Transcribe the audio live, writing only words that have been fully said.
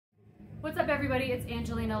What's up, everybody? It's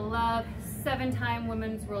Angelina Love, 7-time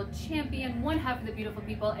women's world champion, one half of the beautiful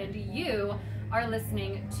people, and you are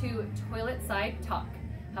listening to Toilet Side Talk.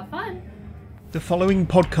 Have fun. The following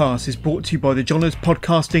podcast is brought to you by the Johners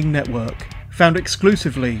Podcasting Network, found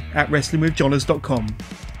exclusively at wrestlingwithjohners.com.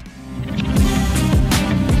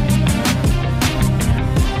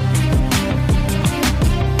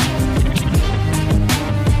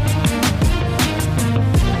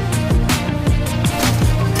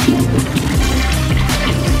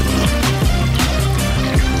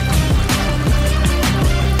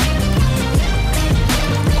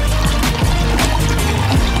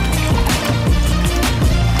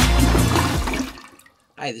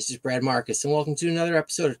 Hi, this is Brad Marcus, and welcome to another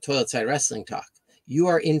episode of Toilet Side Wrestling Talk. You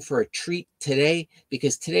are in for a treat today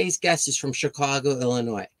because today's guest is from Chicago,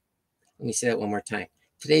 Illinois. Let me say that one more time.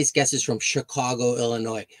 Today's guest is from Chicago,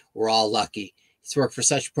 Illinois. We're all lucky. He's worked for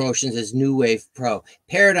such promotions as New Wave Pro,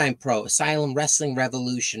 Paradigm Pro, Asylum Wrestling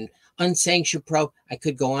Revolution, Unsanctioned Pro. I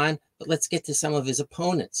could go on, but let's get to some of his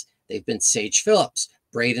opponents. They've been Sage Phillips,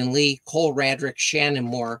 Braden Lee, Cole Radrick, Shannon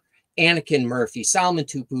Moore, Anakin Murphy, Solomon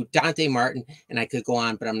Tupu, Dante Martin, and I could go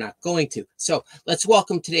on, but I'm not going to. So let's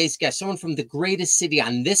welcome today's guest, someone from the greatest city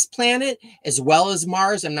on this planet, as well as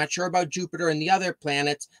Mars. I'm not sure about Jupiter and the other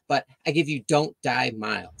planets, but I give you Don't Die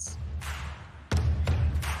Miles.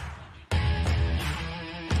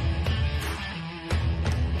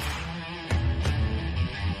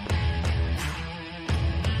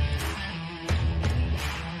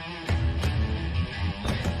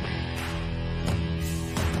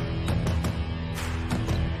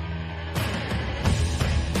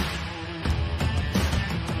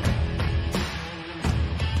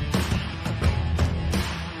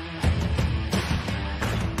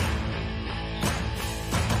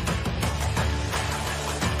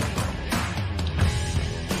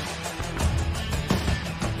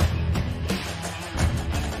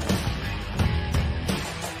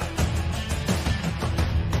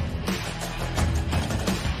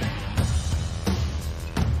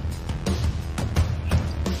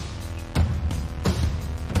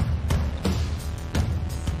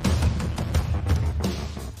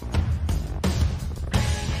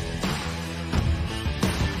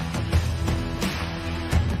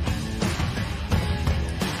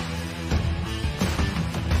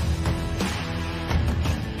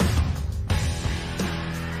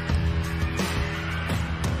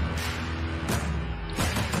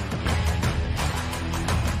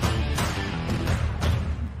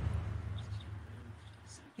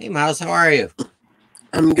 Hey, Miles, how are you?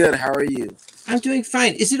 I'm good. How are you? I'm doing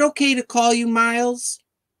fine. Is it okay to call you Miles?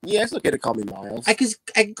 Yeah, it's okay to call me Miles. I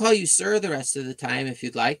can call you Sir the rest of the time if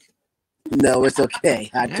you'd like. No, it's okay.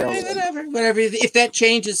 All right, whatever. If that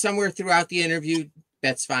changes somewhere throughout the interview,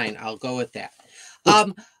 that's fine. I'll go with that.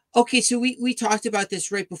 Okay, so we talked about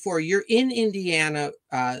this right before. You're in Indiana.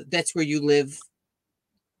 That's where you live.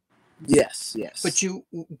 Yes. But you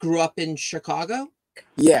grew up in Chicago?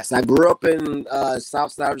 Yes, I grew up in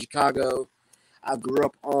South Side of Chicago. I grew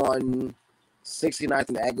up on 69th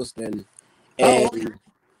and Eggleston. And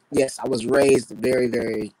yes, I was raised very,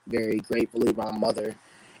 very, very gratefully by my mother.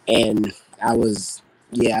 And I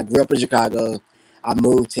grew up in Chicago. I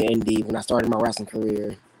moved to Indy when I started my wrestling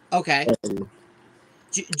career. Okay. And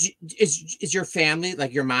is your family,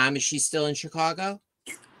 like your mom, is she still in Chicago?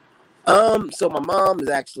 So my mom is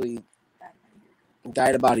actually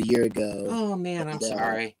died about a year ago. Oh man, I'm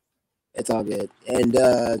sorry. It's all good.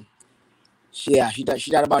 And she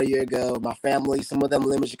died about a year ago. My family, some of them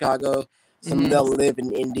live in Chicago, some of them live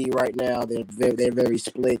in Indy right now. They're very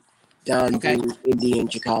split down in Indy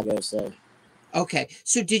and Chicago. So okay.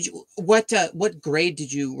 So what grade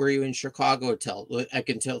were you in Chicago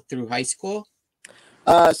until through high school?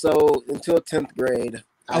 So until 10th grade.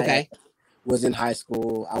 Okay. I was in high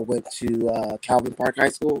school. I went to Calvin Park High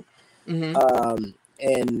School. Mm-hmm.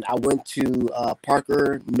 And I went to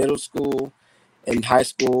Parker Middle School in high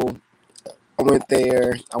school. I went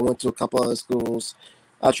there. I went to a couple other schools.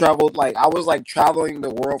 I traveled traveling the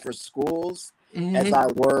world for schools as I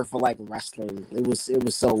were for like wrestling. It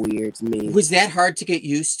was so weird to me. Was that hard to get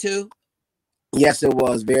used to? Yes, it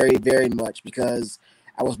was very, very much because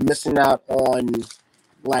I was missing out on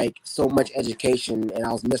like so much education, and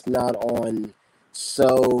I was missing out on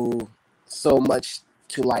so much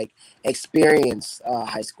to like experience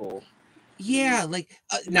high school. Yeah, like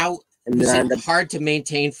now, is it hard to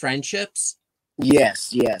maintain friendships?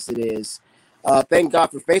 Yes, it is. Thank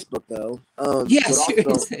God for Facebook though.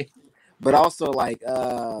 But also like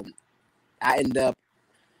I end up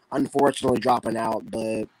unfortunately dropping out,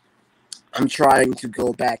 but I'm trying to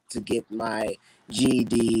go back to get my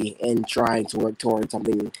GED and trying to work towards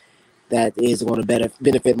something that is going to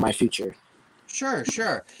benefit my future. Sure,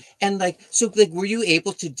 sure. And like, so like, were you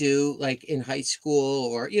able to do like in high school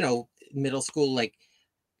or, middle school, like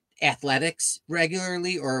athletics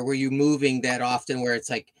regularly, or were you moving that often where it's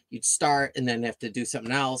like you'd start and then have to do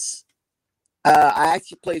something else? I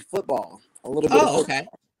actually played football, a little bit of Oh, football. okay.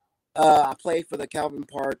 I played for the Calvin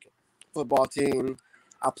Park football team.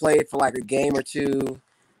 I played for like a game or two.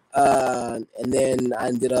 And then I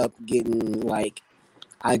ended up getting like,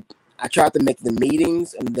 I tried to make the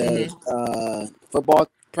meetings and the football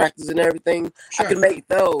practice and everything. Sure. I could make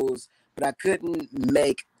those, but I couldn't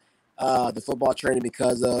make the football training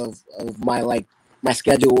because of my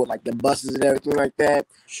schedule with like the buses and everything like that.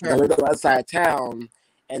 Sure. I lived on the other side of town,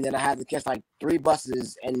 and then I had to catch like 3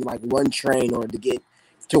 buses and like 1 train in order to get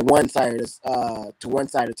to one side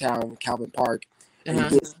of town, Calvin Park, and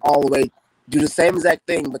get all the way, do the same exact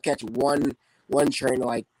thing, but catch one train or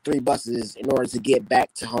like 3 buses in order to get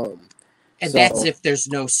back to home. And that's if there's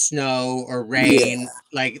no snow or rain. Yeah.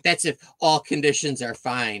 Like that's if all conditions are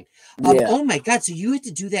fine. Yeah. Oh my God. So you had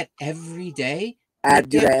to do that every day? I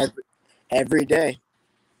do that every day.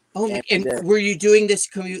 Oh my, every day. Were you doing this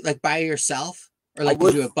commute like by yourself? Or like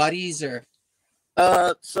did you have buddies or?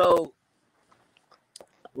 So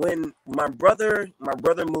when my brother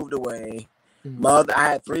moved away, I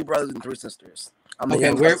had 3 brothers and 3 sisters.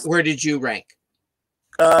 Okay, where did you rank?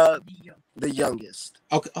 The youngest.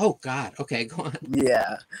 Okay. Oh God. Okay, go on.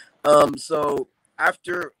 Yeah. So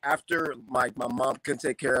after my mom couldn't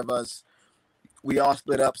take care of us, we all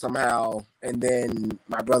split up somehow, and then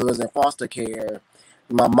my brother was in foster care.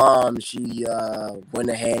 My mom, she went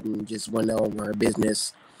ahead and just went on with her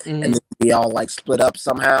business, and then we all like split up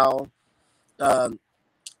somehow.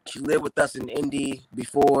 She lived with us in Indy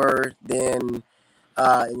before then.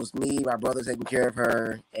 It was me, my brother taking care of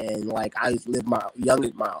her, and like I lived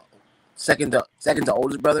my second to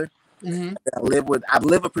oldest brother. I've lived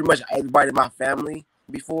with pretty much everybody in my family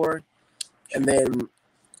before, and then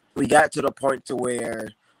we got to the point to where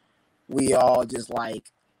we all just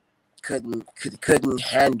like couldn't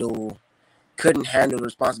handle the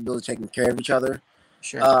responsibility of taking care of each other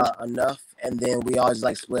enough, and then we all just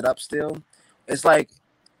like split up. Still, we're like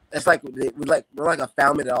a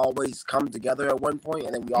family that always comes together at one point,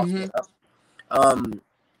 and then we all split up.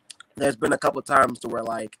 There's been a couple times to where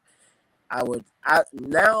like now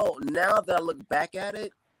that I look back at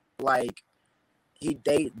it, like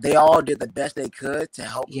they all did the best they could to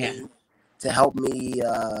help me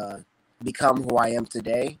become who I am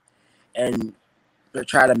today, and to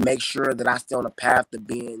try to make sure that I stay on a path to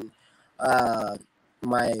being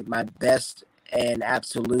my best and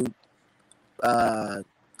absolute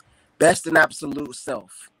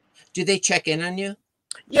self. Do they check in on you?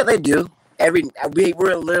 Yeah, they do.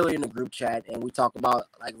 We're literally in a group chat, and we talk about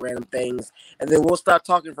like random things, and then we'll stop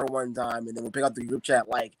talking for one time, and then we'll pick up the group chat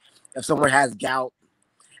like if someone has gout,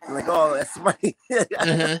 I'm like, oh, that's somebody.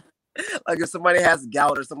 Like if somebody has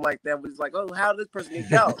gout or something like that, we're just like, oh, how did this person get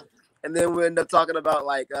gout? And then we end up talking about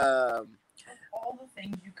like all the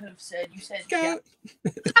things you could have said. You said gout.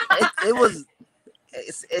 It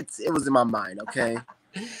was in my mind, okay.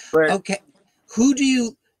 But okay, who do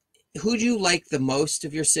you like the most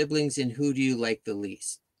of your siblings, and who do you like the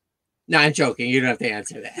least? No, I'm joking. You don't have to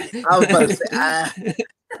answer that. I was about to say,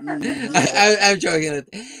 I'm joking.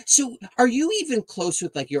 So, are you even close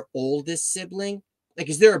with like your oldest sibling? Like,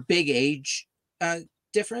 is there a big age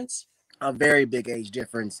difference? A very big age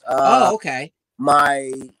difference. Okay.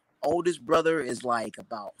 My oldest brother is like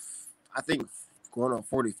about, I think, going on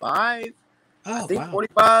 45. Oh, I think wow.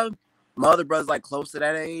 45. My other brother's like close to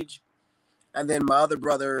that age. And then my other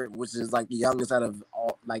brother, which is like the youngest out of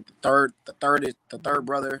all, like the third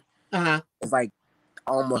brother, is like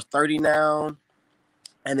almost 30 now.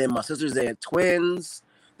 And then my sisters, they're twins.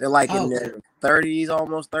 They're like in their 30s,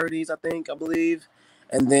 almost 30s, I believe.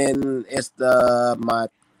 And then it's my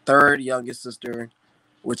third youngest sister,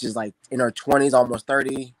 which is like in her 20s, almost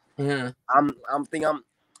 30. I think I'm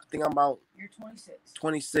about. You're 26.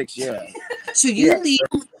 26, yeah. So you lead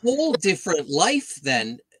a whole different life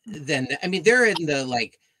then. I mean, they're in the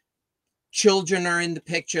like children are in the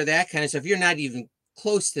picture, that kind of stuff. You're not even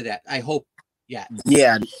close to that, I hope. Yeah.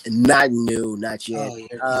 Yeah, not yet. Oh,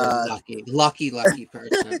 you're lucky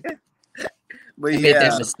person. But I made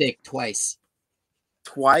that mistake twice.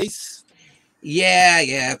 Twice?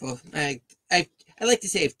 Yeah. But I like to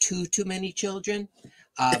say I have too many children.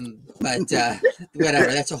 But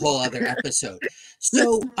whatever, that's a whole other episode.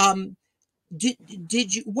 So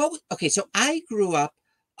did you okay, so I grew up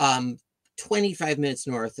 25 minutes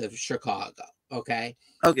north of Chicago. Okay.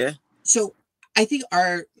 Okay. So I think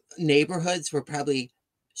our neighborhoods were probably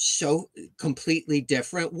so completely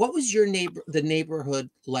different. What was your the neighborhood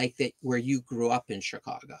like that where you grew up in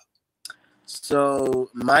Chicago? So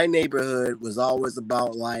my neighborhood was always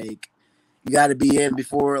about like you got to be in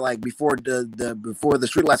before the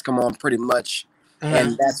street lights come on, pretty much.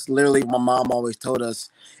 And that's literally what my mom always told us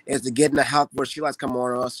is to get in the house before street lights come on,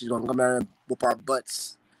 or else she's gonna come down and whoop our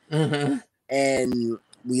butts. And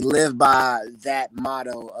we live by that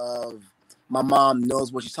motto of my mom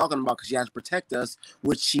knows what she's talking about because she has to protect us,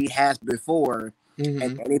 which she has before.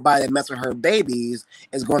 And anybody that messes with her babies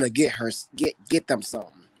is going to get them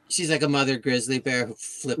something. She's like a mother grizzly bear who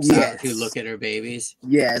flips out if you look at her babies.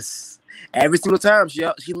 Yes. Every single time. She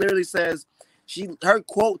literally says, her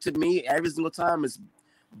quote to me every single time is,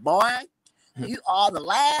 "Boy, you are the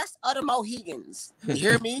last of the Mohegans." You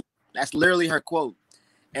hear me? That's literally her quote.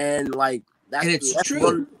 And like that's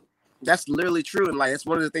true. That's literally true. And like that's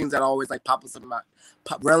one of the things that always like pops up in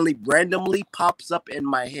randomly pops up in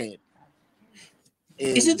my head.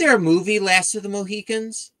 Isn't there a movie, Last of the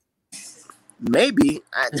Mohegans? Maybe.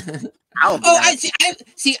 I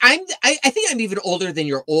think I'm even older than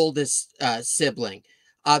your oldest sibling.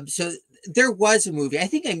 So there was a movie. I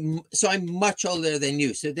think I'm much older than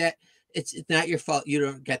you. So that it's not your fault you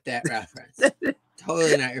don't get that reference.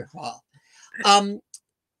 Totally not your fault.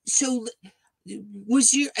 So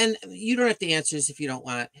was you, and you don't have to answer this if you don't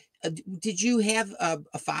want. Did you have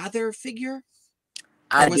a father figure?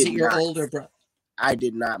 Or was it your older brother? I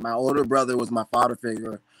did not. My older brother was my father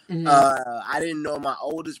figure. I didn't know my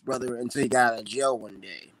oldest brother until he got out of jail one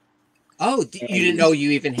day. Oh, you didn't know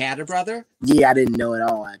you even had a brother? Yeah, I didn't know at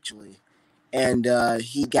all, actually. And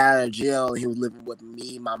he got out of jail, and he was living with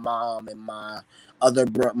me, my mom, and my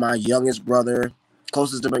youngest brother,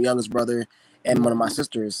 closest to my youngest brother, and one of my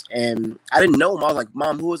sisters. And I didn't know him. I was like,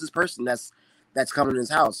 "Mom, who is this person that's coming to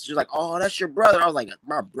his house?" She's like, "Oh, that's your brother." I was like,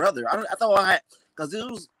 "My brother?" I thought I had, because it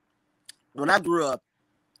was when I grew up,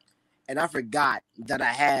 and I forgot that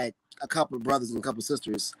I had a couple of brothers and a couple of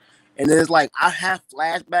sisters. And then it's like, I have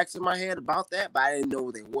flashbacks in my head about that, but I didn't know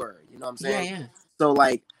what they were. You know what I'm saying? Yeah. So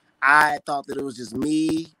like, I thought that it was just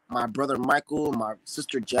me, my brother Michael, my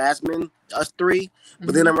sister Jasmine, us three.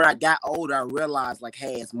 But then when I got older, I realized like,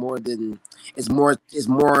 hey, it's more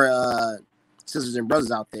sisters and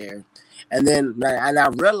brothers out there. And I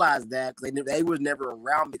realized that because they was never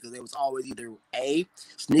around because they was always either A,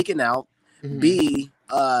 sneaking out, B,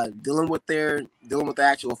 dealing with the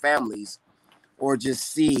actual families, or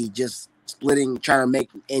just C, just splitting, trying to make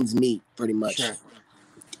ends meet, pretty much. Sure.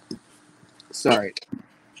 Sorry.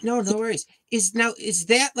 No worries. Is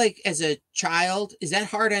that like as a child, is that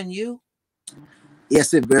hard on you?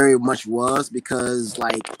 Yes, it very much was, because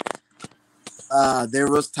like there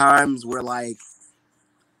was times where like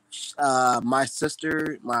my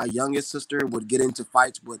youngest sister would get into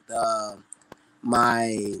fights with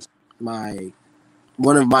my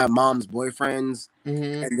one of my mom's boyfriends,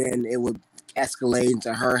 and then it would escalate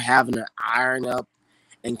into her having to iron up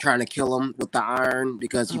and trying to kill him with the iron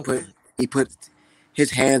because he put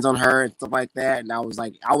his hands on her and stuff like that. And I was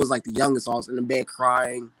like the youngest, so I was in the bed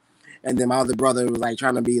crying, and then my other brother was like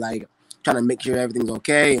trying to make sure everything's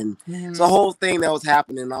okay, and it's a whole thing that was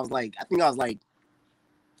happening. I think I was like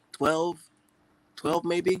 12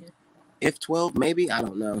 maybe, if 12 maybe, I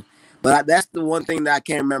don't know. But that's the one thing that I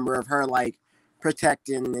can't remember of her like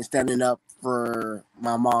protecting and standing up for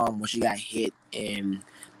my mom when she got hit, and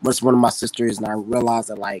was one of my sisters, and I realized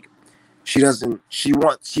that like she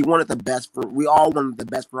wanted the best we all wanted the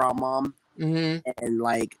best for our mom, and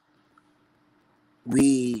like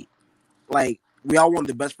we all wanted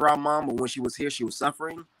the best for our mom, but when she was here she was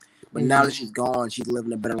suffering, but now that she's gone, she's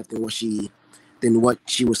living a better life than what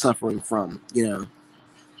she was suffering from, you know.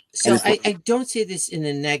 So I don't say this in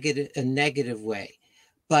a negative way,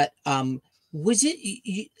 but was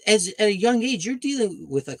it as at a young age you're dealing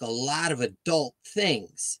with like a lot of adult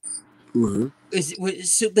things? So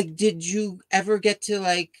like, did you ever get to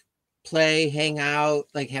like play, hang out,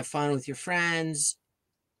 like have fun with your friends?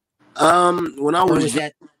 When I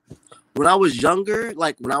was younger,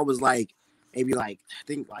 like when I was like maybe like I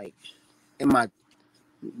think like in my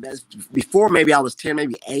before maybe I was 10,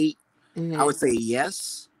 maybe 8, I would say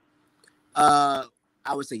yes.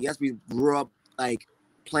 We grew up like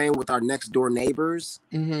playing with our next door neighbors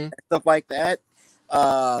and stuff like that.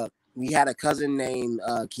 We had a cousin named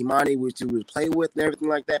Kimani, which we would play with and everything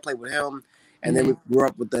like that, play with him. And then we grew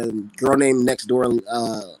up with the girl named next door,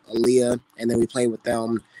 Aaliyah, and then we played with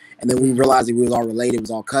them. And then we realized that we was all related, it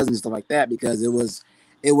was all cousins and stuff like that, because it was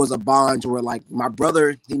a bond where like my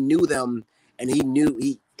brother, he knew them, and he knew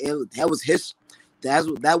that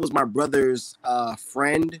was my brother's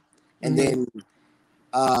friend. And then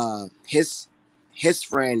his his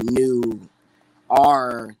friend knew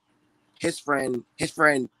our his friend.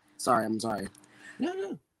 Sorry, I'm sorry.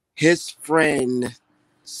 No. His friend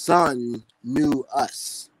son knew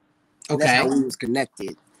us. And that's Okay. how we was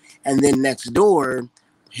connected. And then next door,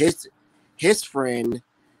 his friend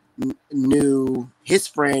knew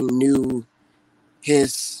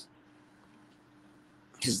his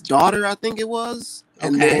daughter, I think it was.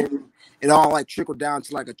 And Okay. then it all like trickled down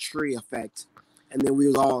to like a tree effect. And then we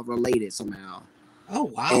was all related somehow. Oh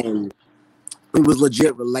wow. And we was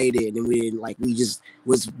legit related, and we just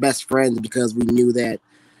was best friends because we knew that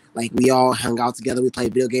like we all hung out together, we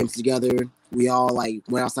played video games together, we all like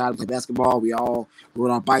went outside and played basketball, we all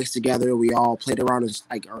rode our bikes together, we all played around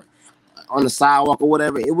like on the sidewalk or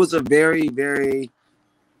whatever. It was a very, very,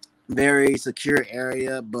 very secure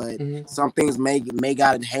area, but some things may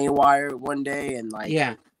got haywire one day, and like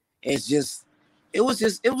it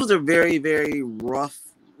was a very, very rough,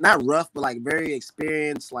 not rough, but like very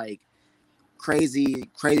experienced, like crazy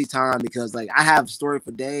time, because like I have a story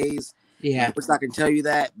for days. Yeah. Which I can tell you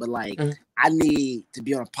that, but like I need to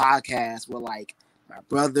be on a podcast with like my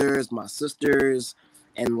brothers, my sisters,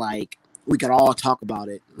 and like we could all talk about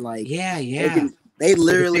it. Like they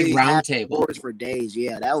literally round have table stories for days.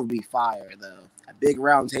 Yeah, that would be fire though. A big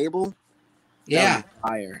round table. Yeah.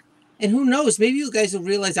 Fire. And who knows? Maybe you guys will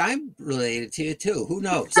realize I'm related to you too. Who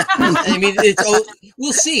knows? I mean,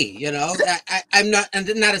 we'll see. You know, I'm not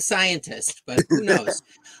a scientist, but who knows?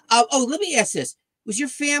 Let me ask this: was your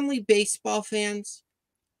family baseball fans?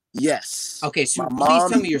 Yes. Okay, so please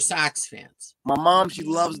tell me you're Sox fans. My mom, she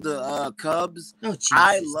loves the Cubs. Oh, Jesus.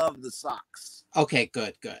 I love the Sox. Okay,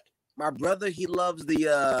 good. My brother, he loves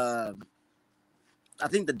the I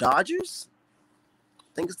think the Dodgers.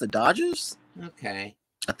 I think it's the Dodgers. Okay.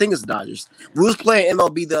 I think it's the Dodgers. We was playing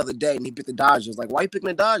MLB the other day, and he picked the Dodgers. Like, why you picking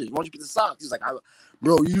the Dodgers? Why don't you pick the Sox? He's like,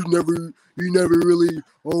 bro, you never really.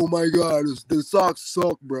 Oh my God, the Sox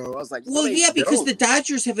suck, bro. I was like, well, yeah, because the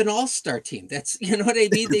Dodgers have an all-star team. That's, you know what I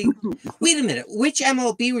mean. Wait a minute, which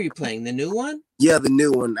MLB were you playing? The new one? Yeah, the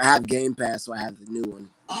new one. I have Game Pass, so I have the new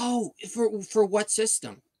one. Oh, for what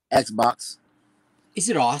system? Xbox. Is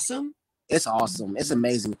it awesome? It's awesome. It's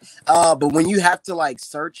amazing. But when you have to like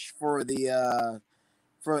search for the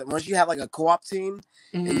once you have like a co-op team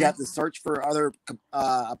and you have to search for other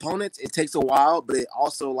opponents, it takes a while, but it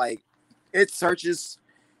also like it searches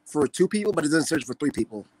for 2 people, but it doesn't search for 3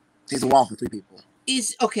 people. It takes a while for 3 people.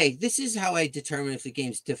 This is how I determine if the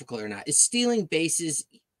game's difficult or not. Is stealing bases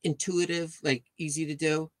intuitive, like easy to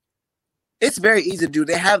do? It's very easy to do.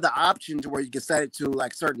 They have the option to where you can set it to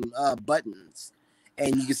like certain buttons,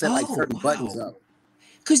 and you can set like certain buttons up.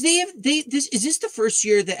 Because is this the first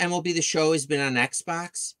year that MLB The Show has been on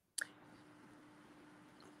Xbox?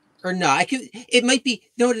 Or no, it might be.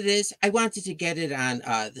 You know what it is? I wanted to get it on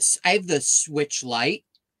this. I have the Switch Lite.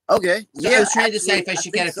 Okay. So I was trying to decide if I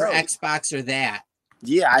should get it for Xbox or that.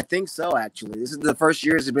 Yeah, I think so, actually. This is the first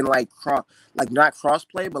year it's been like not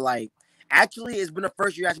crossplay, but like actually it's been the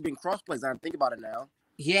first year actually been crossplay. I think about it now.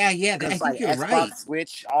 Yeah. I think like you're Xbox, right.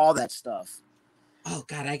 Switch, all that stuff. Oh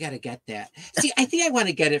God, I gotta get that. See, I think I want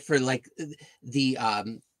to get it for like the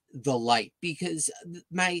light, because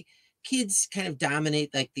my kids kind of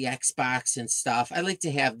dominate like the Xbox and stuff. I like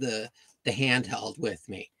to have the handheld with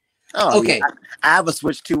me. Oh, okay. Yeah. I have a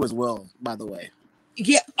Switch too as well, by the way.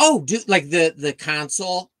 Yeah. Oh, like the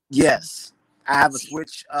console. Yes, I have a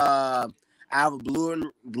Switch. I have a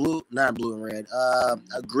not blue and red.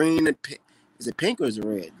 A green and pink. Is it pink or is it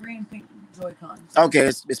red? Green, pink Joy-Cons. Okay,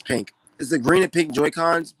 it's pink. It's the green and pink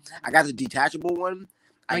Joy-Cons. I got the detachable one.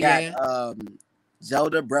 I got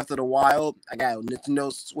Zelda Breath of the Wild. I got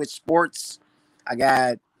Nintendo Switch Sports. I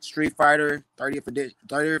got Street Fighter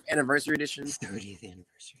 30th anniversary edition. 30th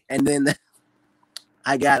anniversary. And then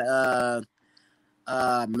I got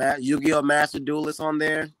Yu-Gi-Oh! Master Duelist on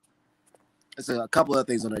there. There's a couple of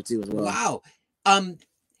things on there too as well. Wow.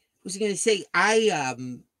 Was I gonna say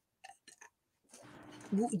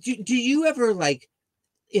do you ever like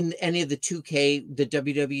in any of the 2K, the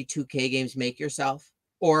WWE 2K games make yourself,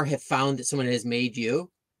 or have found that someone has made you?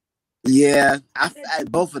 Yeah, I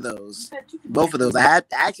both of those. I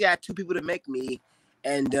actually had 2 people to make me,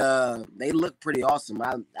 and they look pretty awesome.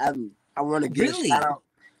 I want to give a shout out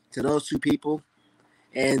to those 2 people,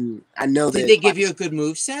 and I know did they give you a good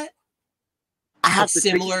move set? I have to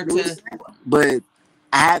similar to, but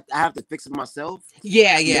I have to fix it myself.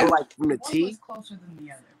 Yeah. You know, like from the T. One was closer than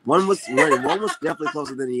the other. One was definitely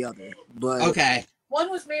closer than the other. But okay. One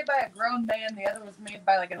was made by a grown man. The other was made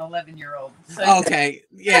by like an 11-year-old. So. Okay.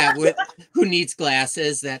 Yeah. Who needs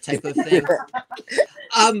glasses, that type of thing.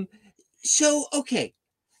 So, okay.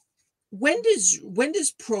 When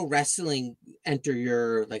does pro wrestling enter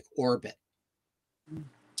your like orbit?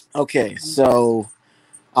 Okay, so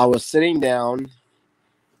I was sitting down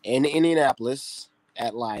in Indianapolis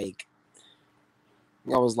at like,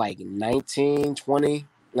 I was like 19, 20,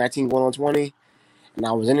 19 going on 20. And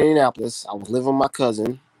I was in Indianapolis. I was living with my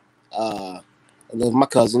cousin. I lived with my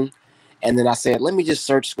cousin. And then I said, let me just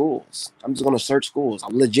search schools. I'm just going to search schools.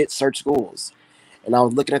 I'm legit search schools. And I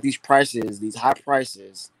was looking at these prices, these high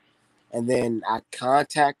prices. And then I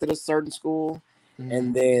contacted a certain school.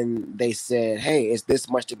 And then they said, hey, it's this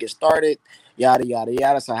much to get started, yada, yada,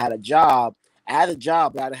 yada. So I had a job. I had a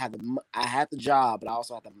job, but I had the job, but I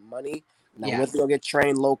also had the money. And I went to go get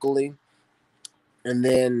trained locally. And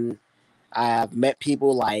then I've met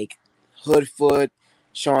people like Hoodfoot,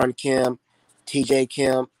 Sean Kemp, TJ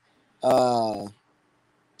Kemp. I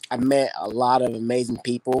met a lot of amazing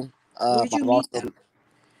people. Where did you meet them?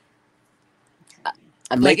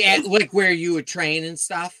 I like met at like where you would train and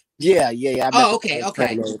stuff? Yeah. I met okay.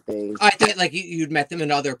 I thought like you'd met them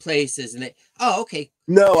in other places, and okay.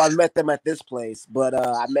 No, I met them at this place, but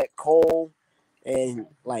I met Cole and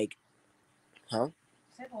like,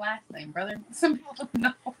 Say the last name, brother. Some people don't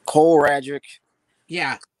know. Cole Radrick.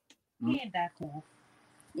 Yeah. He ain't that cool.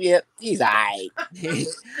 Yeah, he's alright. Can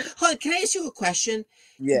I ask you a question?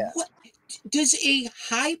 Yeah. What does a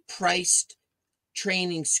high-priced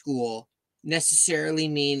training school necessarily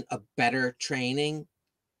mean a better training?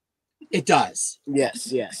 It does.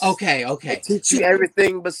 Yes. Okay. They teach you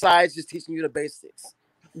everything besides just teaching you the basics.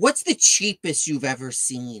 What's the cheapest you've ever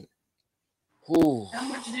seen? Ooh. How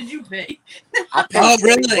much did you pay? I paid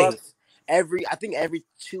really? I think every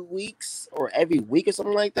 2 weeks or every week or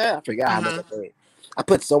something like that. I forgot how much I paid. I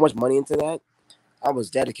put so much money into that. I was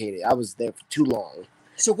dedicated. I was there for too long.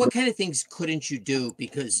 So what kind of things couldn't you do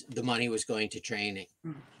because the money was going to training?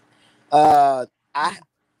 I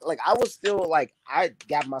was still like, I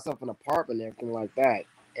got myself an apartment and everything like that.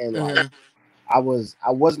 And like I was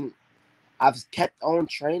kept on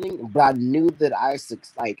training, but I knew that I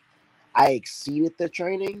exceeded the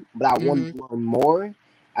training, but I wanted to learn more.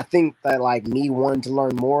 I think that like me wanting to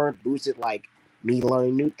learn more boosted like me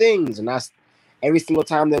learning new things. And every single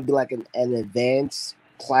time there'd be like an advanced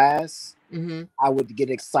class, I would get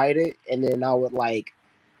excited, and then I would like,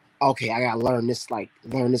 okay, I gotta learn this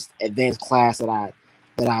advanced class that I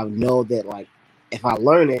know that like if I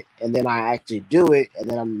learn it and then I actually do it, and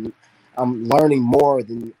then I'm learning more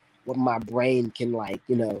than what my brain can like,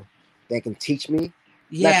 that can teach me.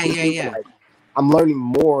 Yeah. Like, I'm learning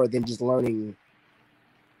more than just learning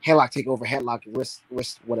headlock, take over, headlock,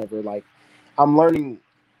 wrist, whatever. Like I'm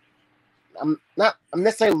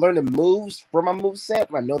necessarily learning moves for my move set,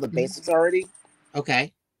 but I know the basics already.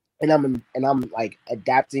 Okay. And I'm like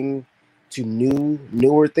adapting to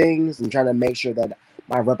newer things and trying to make sure that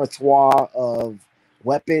my repertoire of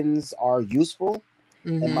weapons are useful,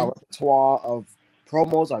 and my repertoire of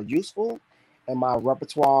promos are useful, and my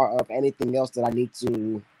repertoire of anything else that I need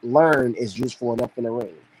to learn is useful enough in the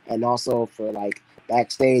ring, and also for like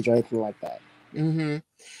backstage or anything like that.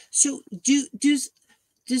 So does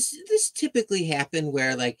this typically happen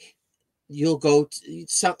where like you'll go to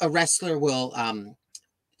a wrestler will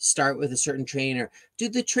start with a certain trainer? Do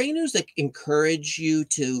the trainers like encourage you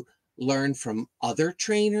to learn from other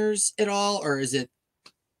trainers at all, or is it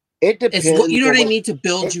depends, you know what I mean, to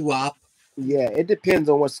build you up? Yeah, it depends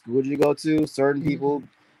on what school you go to. Certain people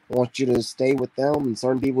want you to stay with them, and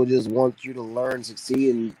certain people just want you to learn,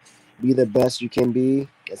 succeed, and be the best you can be.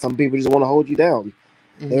 And some people just want to hold you down.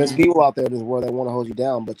 There's people out there in this world that want to hold you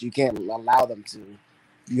down, but you can't allow them to.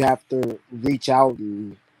 You have to reach out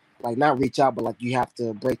and like not reach out, but like you have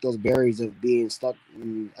to break those barriers of being stuck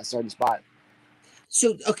in a certain spot.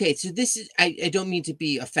 So okay, so this is I don't mean to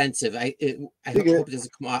be offensive. I hope it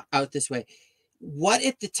doesn't come out this way. What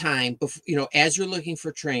at the time, before, as you're looking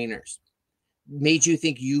for trainers, made you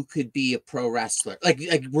think you could be a pro wrestler? Like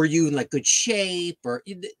were you in like good shape, or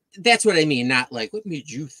that's what I mean? Not like what made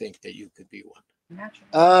you think that you could be one?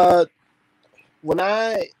 When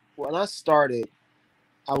I started,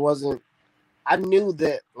 I knew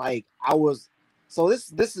that like I was. So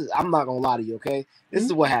this is, I'm not gonna lie to you, okay? This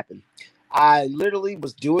is what happened. I literally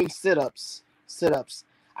was doing sit-ups.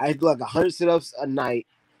 I do like 100 sit-ups a night.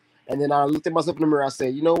 And then I looked at myself in the mirror. I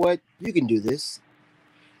said, you know what? You can do this.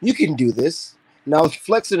 And I was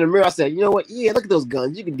flexing in the mirror. I said, you know what? Yeah, look at those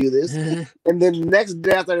guns. You can do this. And then the next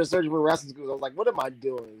day I started searching for wrestling schools. I was like, what am I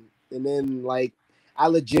doing? And then like I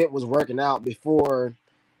legit was working out before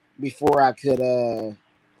I could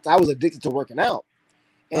I was addicted to working out.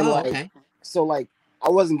 And so like I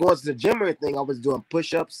wasn't going to the gym or anything. I was doing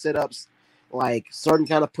push-ups, sit-ups, like certain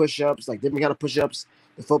kind of push-ups, like different kind of push-ups.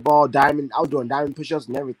 The football diamond, I was doing diamond push-ups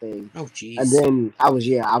and everything. Oh, geez. And then I was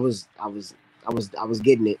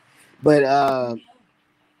getting it, but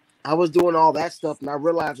I was doing all that stuff, and I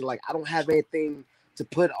realized like I don't have anything to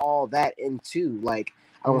put all that into. Like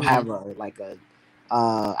I don't have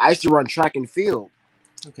I used to run track and field.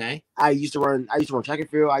 Okay. I used to run track and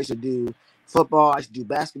field. I used to do football. I used to do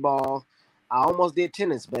basketball. I almost did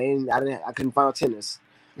tennis, but I couldn't find tennis.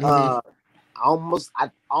 I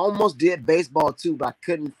almost did baseball too, but I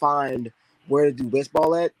couldn't find where to do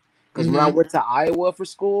baseball at. Because when I went to Iowa for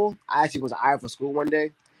school, I actually was to Iowa for school one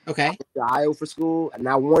day. Okay. I went to Iowa for school, and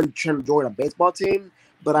I wanted to join a baseball team,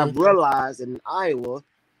 but I realized in Iowa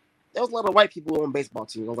there was a lot of white people on baseball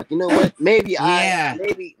teams. I was like, you know what? Maybe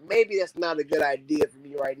maybe that's not a good idea for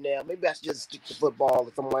me right now. Maybe I should just stick to football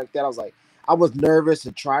or something like that. I was like, I was nervous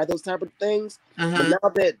to try those type of things.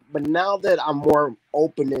 But now that I'm more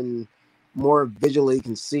open and more visually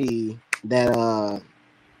can see that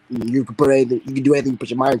you can do anything you put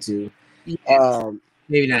your mind to.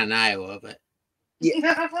 Maybe not in Iowa, but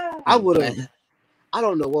yeah, I would have. I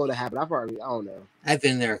don't know what would have happened. I don't know. I've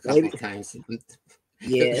been there a couple times.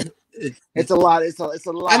 Yeah, it's a lot. It's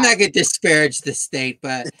a lot. I'm not gonna disparage the state,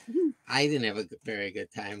 but I didn't have a very good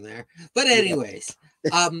time there. But anyways,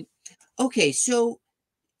 okay, so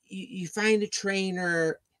you find a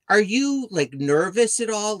trainer. Are you like nervous at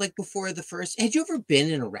all? Like before the first? Had you ever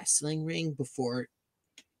been in a wrestling ring before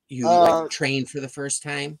you like trained for the first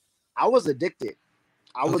time? I was addicted.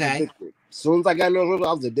 Addicted. As soon as I got nervous,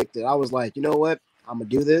 I was addicted. I was like, you know what? I'm gonna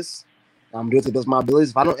do this. I'm gonna do it to the best of my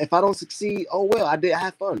abilities. If I don't succeed, oh well. I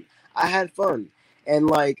had fun. I had fun, and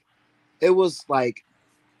like it was like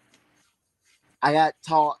I got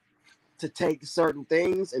taught to take certain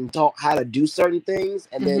things and taught how to do certain things,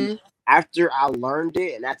 and then after I learned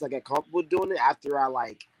it and after I got comfortable doing it, after I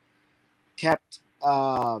like kept,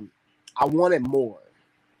 I wanted more.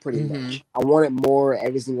 Pretty much, I wanted more.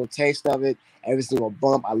 Every single taste of it, every single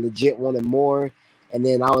bump, I legit wanted more, and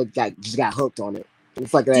then I just got hooked on it.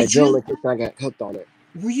 It's like that adrenaline kick. I got hooked on it.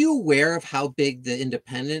 Were you aware of how big the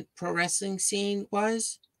independent pro wrestling scene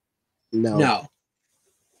was? No.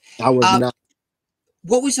 I was not.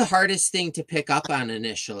 What was the hardest thing to pick up on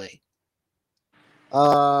initially?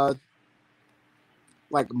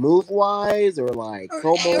 Like move wise or like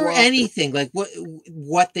promo or anything, like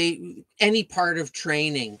any part of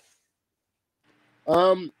training.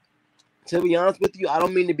 To be honest with you, I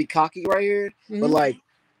don't mean to be cocky right here, but like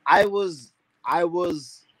I wasn't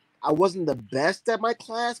the best at my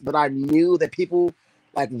class, but I knew that people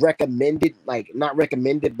like recommended, like not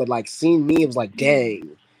recommended, but like seeing me, it was like,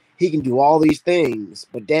 dang, he can do all these things,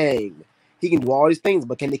 but dang, he can do all these things,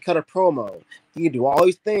 but can he cut a promo? He can do all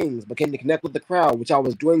these things, but can he connect with the crowd? Which I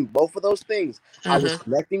was doing both of those things. I was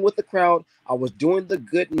connecting with the crowd. I was doing the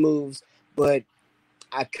good moves, but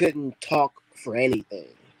I couldn't talk for anything.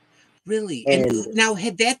 Really? And now,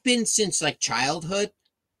 had that been since like childhood?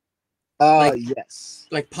 Yes.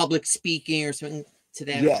 Like public speaking or something to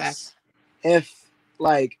that effect? If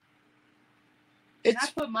like Can I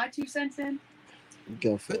put my 2 cents in?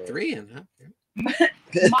 Go for Put it. 3 in, huh?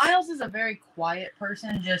 Miles is a very quiet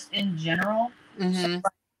person just in general. So, like,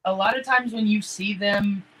 a lot of times when you see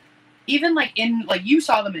them, even like you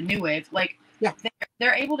saw them in New Wave, like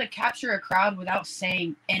they're able to capture a crowd without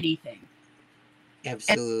saying anything.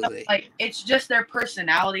 Absolutely. And, like it's just their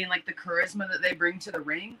personality and like the charisma that they bring to the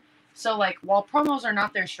ring. So like while promos are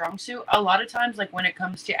not their strong suit, a lot of times like when it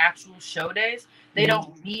comes to actual show days, they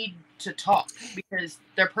don't need to talk because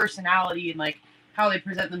their personality and like how they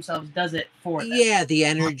present themselves does it for them. Yeah, the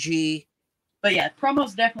energy. But yeah,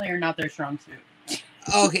 promos definitely are not their strong suit.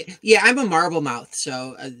 Okay. Yeah, I'm a marble mouth,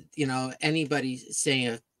 so anybody saying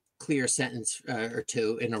a clear sentence or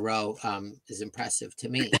two in a row is impressive to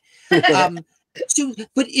me. So,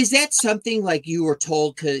 but is that something like you were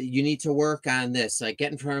told you need to work on this, like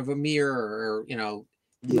get in front of a mirror, or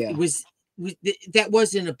was that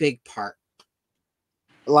wasn't a big part?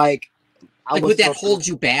 Like, would that hold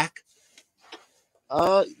you back?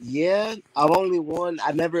 Yeah, I've only won.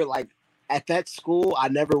 I never at that school. I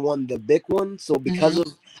never won the big one, so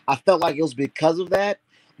I felt like it was because of that,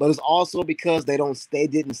 but it's also because they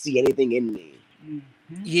didn't see anything in me.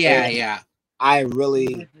 Yeah. I was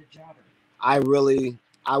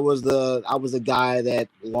the guy that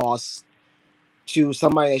lost to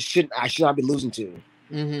somebody that I should not be losing to,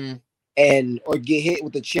 or get hit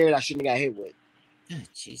with the chair that I shouldn't have got hit with. Oh,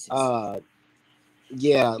 Jesus.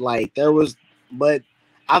 Yeah, like there was, but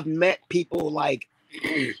I've met people like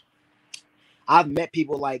Calvin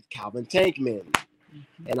Tankman,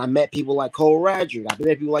 and I met people like Cole Radrick. I've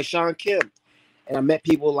met people like Sean Kemp, and I met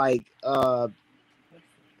people like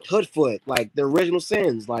Hoodfoot, like the Original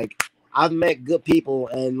Sins. Like I've met good people,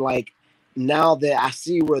 and like now that I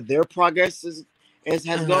see where their progress has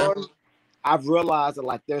gone, I've realized that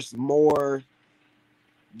like there's more.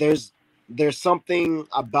 There's something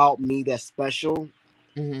about me that's special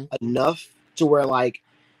enough to where like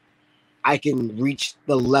I can reach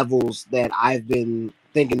the levels that I've been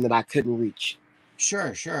thinking that I couldn't reach.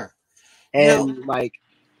 Sure, sure. And like,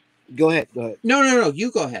 go ahead. No,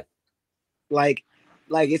 you go ahead. Like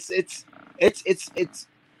it's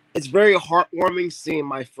very heartwarming seeing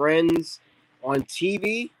my friends on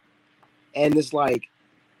TV, and it's like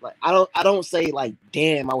I don't say like,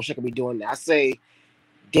 damn, I wish I could be doing that. I say,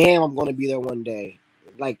 damn, I'm gonna be there one day.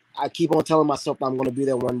 Like I keep on telling myself that I'm gonna be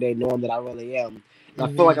there one day, knowing that I really am. And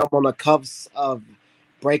I feel like I'm on the cusp of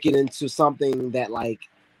breaking into something that like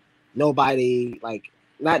nobody, like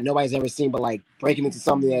not nobody's ever seen, but like breaking into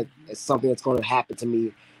something that's going to happen to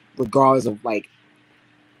me, regardless of like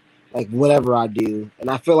whatever I do. And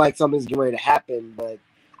I feel like something's getting ready to happen, but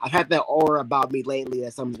I've had that aura about me lately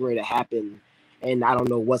that something's ready to happen, and I don't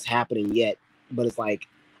know what's happening yet. But it's like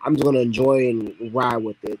I'm just going to enjoy and ride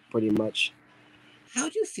with it, pretty much. How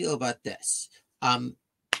do you feel about this?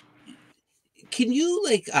 Can you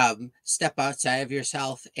like step outside of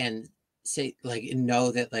yourself and say like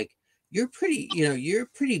know that like you're a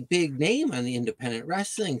pretty big name on the independent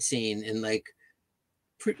wrestling scene and like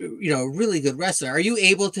really good wrestler. Are you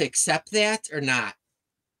able to accept that or not?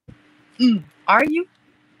 Are you?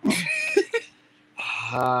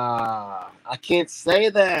 I can't say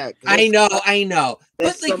that. I know.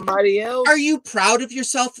 That's but like, somebody else. Are you proud of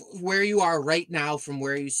yourself where you are right now from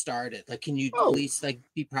where you started? Like, can you at least like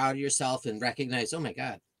be proud of yourself and recognize, oh my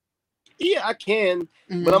God. Yeah, I can,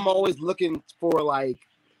 but I'm always looking for like,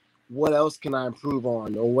 what else can I improve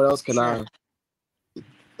on, or what else can what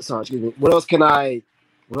else can I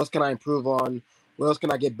improve on? What else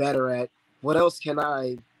can I get better at? What else can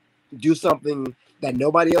I do something that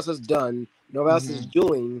nobody else has done, nobody else is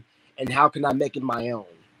doing, and how can I make it my own?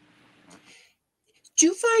 Do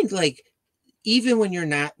you find like, even when you're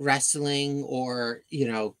not wrestling or,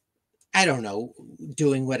 I don't know,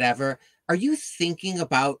 doing whatever, are you thinking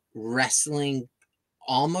about wrestling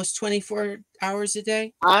almost 24 hours a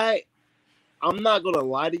day? I'm not gonna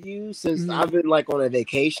lie to you, since I've been like on a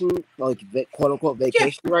vacation, like quote unquote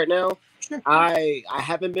vacation right now. Sure. I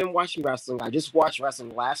haven't been watching wrestling. I just watched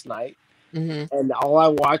wrestling last night, and all I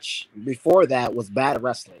watched before that was bad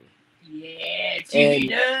wrestling. Yeah,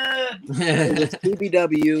 TBW.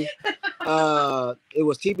 It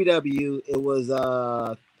was TBW. It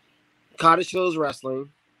was Cottage Hills Wrestling.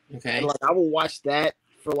 Okay. And like I will watch that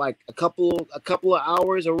for like a couple of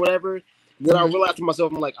hours or whatever. And then I realized to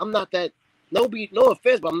myself, I'm like, I'm not that. No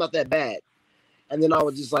offense, but I'm not that bad. And then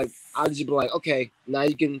I'll just be like, okay, now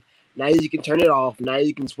you can turn it off. Now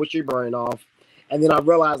you can switch your brain off. And then I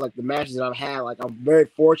realized like the matches that I've had, like I'm very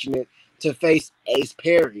fortunate to face Ace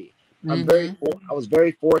Perry. I was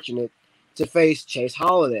very fortunate to face Chase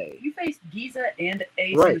Holiday. You faced Giza and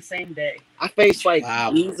Ace Right. in the same day. I faced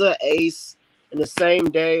Giza, Ace in the same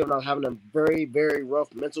day when I was having a very, very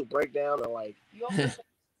rough mental breakdown. Or like You also faced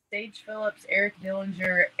Sage Phillips, Eric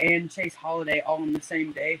Dillinger, and Chase Holiday all in the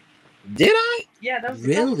same day. Did I? Yeah, that was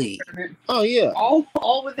Really? Oh yeah.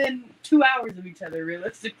 All within 2 hours of each other,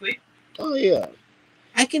 realistically. Oh yeah.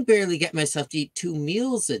 I can barely get myself to eat 2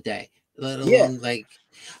 meals a day, let alone like,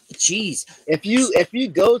 geez. If you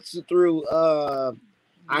go through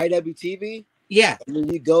IWTV, yeah, and then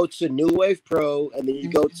you go to New Wave Pro, and then you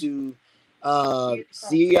go to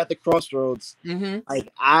See You at the Crossroads,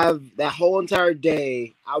 like that whole entire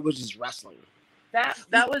day I was just wrestling.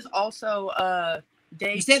 That was also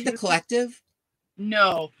day. You said the Collective?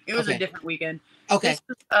 No, it was a different weekend. Okay. This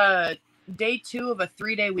was day 2 of a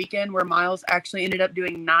 3-day weekend where Miles actually ended up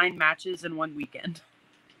doing 9 matches in one weekend.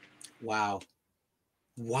 Wow.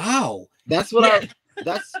 That's what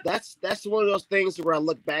that's one of those things where I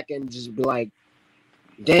look back and just be like,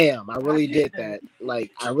 damn, I really did that.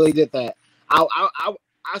 Like I really did that. I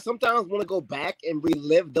sometimes want to go back and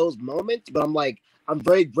relive those moments, but I'm like, I'm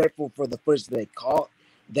very grateful for the footage that they caught,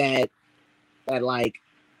 that like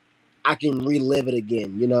I can relive it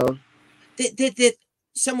again, That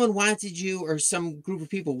someone wanted you, or some group of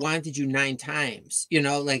people wanted you 9 times,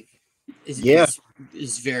 like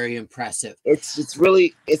is very impressive. It's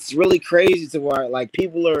really crazy to where like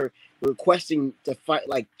people are requesting to fight,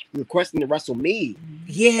 like requesting to wrestle me.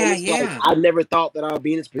 Yeah. Like, I never thought that I would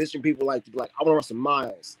be in this position. People like to be like, I want to wrestle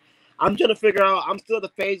Miles. I'm trying to figure out. I'm still at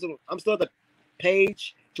the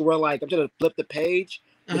page to where like I'm trying to flip the page.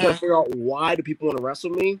 I'm trying to figure out why do people want to wrestle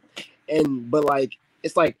me, but like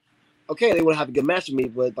it's like okay, they would have a good match with me,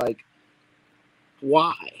 but like,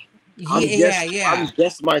 why? Yeah, I'm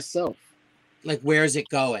just myself. Like, where's it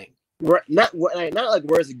going? Not like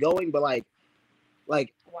where's it going, but like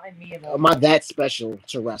Why me of am I that special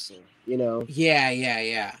to wrestle? You know?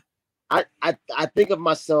 Yeah. I think of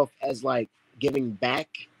myself as like giving back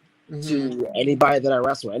to anybody that I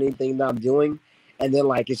wrestle, anything that I'm doing, and then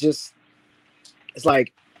like it's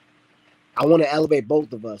like I want to elevate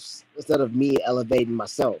both of us instead of me elevating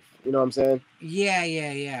myself. You know what I'm saying?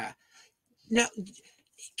 Yeah. Now,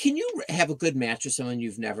 can you have a good match with someone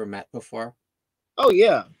you've never met before? Oh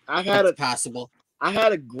yeah, Possible. I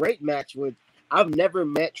had a great match with. I've never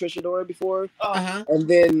met Trish Adora before, Uh-huh. and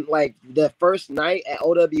then like the first night at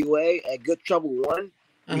OWA at Good Trouble 1,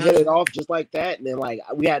 we hit it off just like that, and then like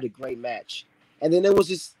we had a great match, and then it was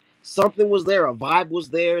just something was there, a vibe was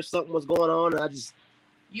there, something was going on, and I just.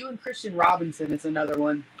 You and Christian Robinson is another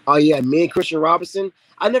one. Oh yeah, me and Christian Robinson.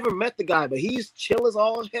 I never met the guy, but he's chill as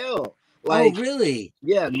all hell. Like, oh really?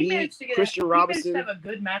 Yeah, He managed to get Christian Robinson. He managed to have a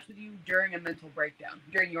good match with you during your mental breakdown.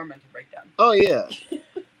 Oh yeah.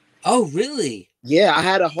 Oh really? Yeah, I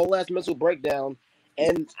had a whole ass mental breakdown,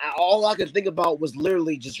 and all I could think about was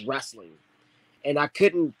literally just wrestling, and I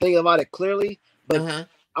couldn't think about it clearly. But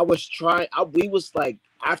I was trying. We was like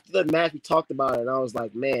after the match, we talked about it, and I was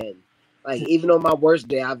like, man, like even on my worst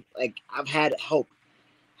day, I've had hope.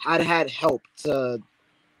 I'd had help to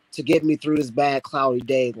get me through this bad cloudy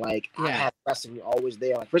day. Like I had wrestling always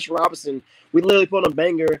there. Like Christian Robinson, we literally put on a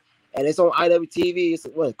banger, and it's on IWTV. It's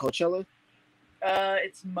what, Coachella?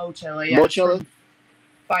 It's Mochella. Yeah, Mochella.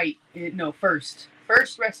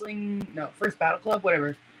 First wrestling. No, First Battle Club.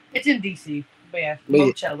 Whatever. It's in DC. But yeah,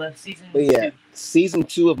 Mochella season. But yeah, 2. Season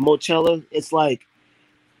 2 of Mochella. It's like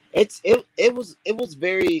it was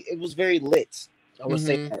very lit. I would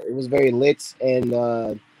say that it was very lit, and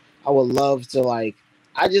I would love to like.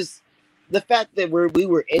 The fact that we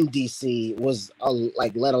were in DC was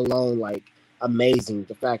like, let alone like amazing.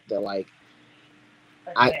 The fact that like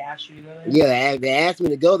they asked you to go there. Yeah, they asked me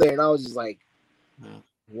to go there, and I was just like,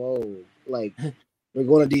 whoa, like we're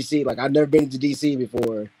going to DC. Like I've never been to DC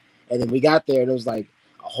before, and then we got there, and it was like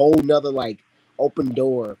a whole nother like open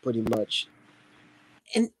door, pretty much.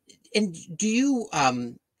 And do you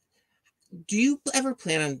ever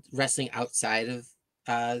plan on wrestling outside of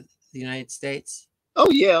the United States? Oh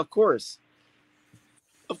yeah, of course.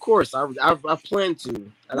 I plan to.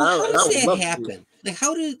 And how does that happen? Like,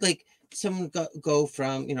 how did like someone go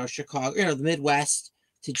from Chicago, the Midwest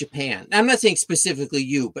to Japan? I'm not saying specifically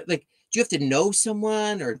you, but like, do you have to know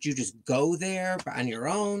someone, or do you just go there on your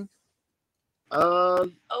own? A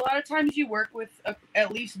lot of times you work with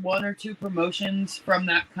at least 1 or 2 promotions from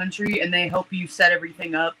that country, and they help you set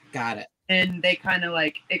everything up. Got it. And they kind of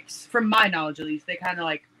like, from my knowledge at least, they kind of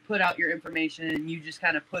like put out your information, and you just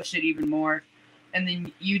kind of push it even more. And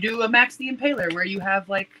then you do a Max the Impaler where you have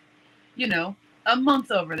like, a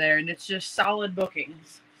month over there, and it's just solid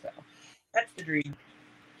bookings. So that's the dream.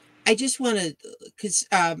 I just want to, because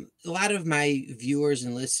a lot of my viewers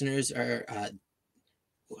and listeners are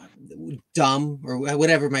dumb, or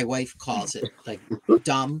whatever my wife calls it, like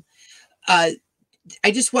dumb. I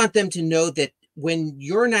just want them to know that when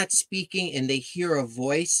you're not speaking and they hear a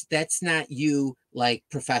voice, that's not you, like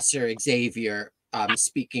Professor Xavier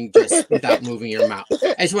speaking just without moving your mouth.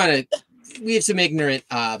 I just want to. We have some ignorant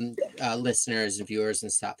listeners and viewers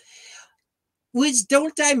and stuff. Was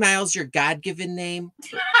Don't Die Miles your God-given name,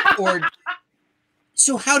 or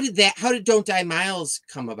so? How did Don't Die Miles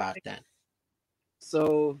come about then?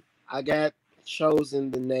 So I got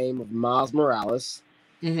chosen the name of Miles Morales,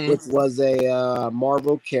 which was a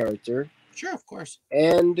Marvel character. Sure, of course.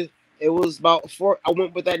 And it was about 4. I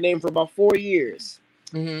went with that name for about 4 years.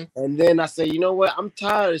 And then I said, you know what? I'm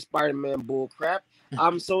tired of Spider-Man bull crap.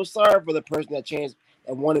 I'm so sorry for the person that changed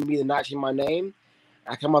and wanted me to not change my name.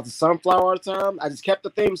 I come out to Sunflower all the time. I just kept the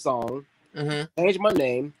theme song, changed my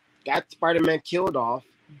name, got Spider-Man killed off.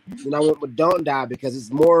 And I went with Don't Die because it's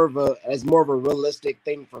more of a realistic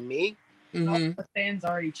thing for me. The fans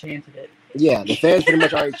already chanted it. Yeah, the fans pretty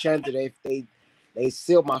much already chanted it. They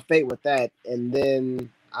sealed my fate with that. And then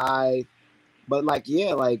it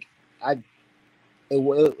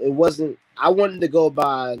wasn't. I wanted to go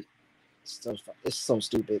by. It's so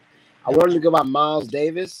stupid. I wanted to go by Miles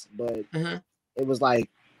Davis, but it was like,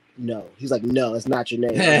 no. He's like, no, it's not your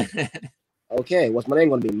name. Like, okay, what's my name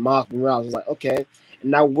going to be? Miles Morales. I was like, okay.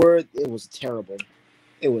 And that word, it was terrible.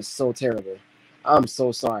 It was so terrible. I'm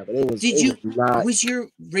so sorry, but it was. Was your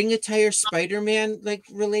ring attire Spider-Man like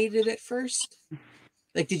related at first?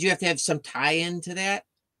 Like, did you have to have some tie-in to that?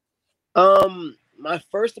 My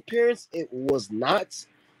first appearance, it was not.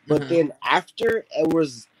 But then after, it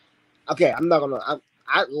was okay, I'm not gonna.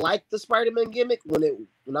 I liked the Spider-Man gimmick when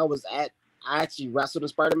I actually wrestled in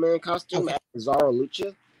Spider-Man costume Okay. at Bizarro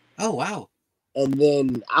Lucha, Oh wow. and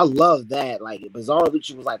then I love that. Like Bizarro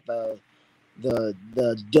Lucha was like the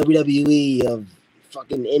WWE of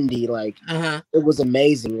fucking indie. Like Uh-huh. it was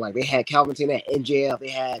amazing. Like they had Calvin Taylor, they had NJF, they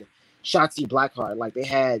had Shotzi Blackheart. Like they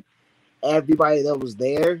had everybody that was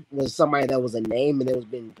there was somebody that was a name and that was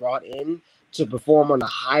being brought in to perform on the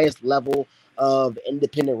highest level of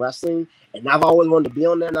independent wrestling. And I've always wanted to be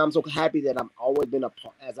on there, and I'm so happy that I've always been a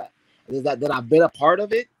part that I've been a part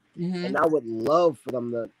of it. Mm-hmm. And I would love for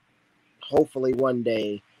them to hopefully one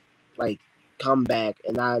day like come back,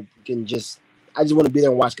 and I just want to be there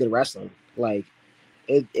and watch good wrestling. Like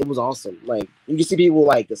it was awesome. Like you can see people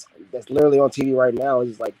like this that's literally on TV right now.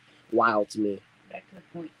 It's just like wild to me. Back to the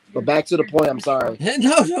point. But back to the point. I'm sorry.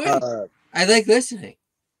 No. I like listening.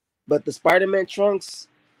 But the Spider-Man trunks,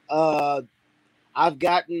 I've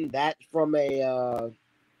gotten that from a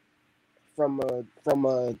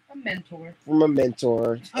mentor. From a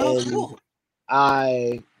mentor. Oh, and cool.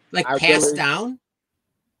 I passed really, down?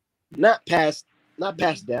 Not passed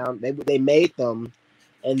down. They made them,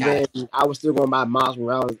 and then I was still going by Miles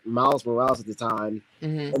Morales at the time.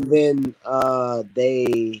 Mm-hmm. And then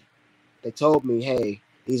they told me, hey,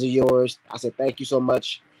 these are yours. I said, thank you so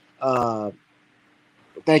much.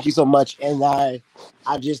 Thank you so much. And I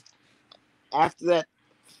just, after that,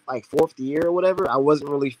 like 4th year or whatever, I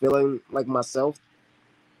wasn't really feeling like myself.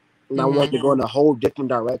 And I wanted to go in a whole different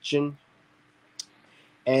direction.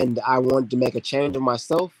 And I wanted to make a change of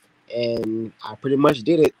myself. And I pretty much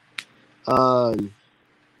did it.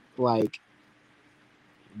 Like,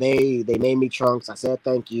 they made me trunks. I said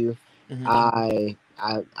thank you. Mm-hmm.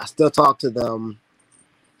 I still talk to them.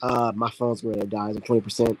 My phone's going to die. I'm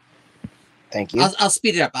 20%. Thank you. I'll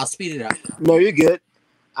speed it up. No, you're good.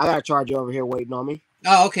 I got a charger over here waiting on me.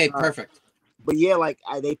 Oh, okay, perfect. But yeah, like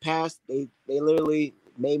they passed. They literally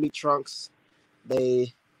made me trunks.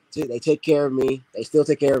 They take care of me. They still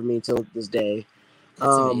take care of me until this day.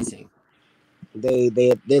 That's amazing. They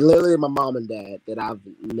literally my mom and dad that I've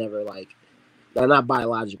never like. They're not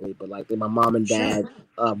biologically, but like they're my mom and dad,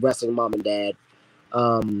 wrestling mom and dad.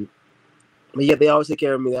 But yeah, they always take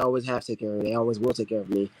care of me. They always have to take care of me. They always will take care of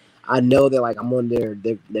me. I know that like I'm on their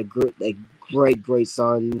great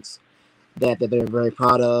sons that they're very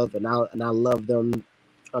proud of, and I love them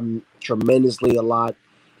tremendously a lot,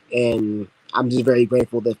 and I'm just very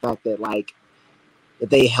grateful for the fact that like that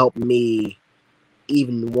they helped me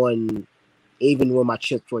even when my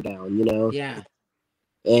chips were down, you know. Yeah.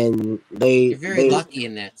 And you're very lucky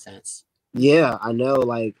in that sense. Yeah, I know.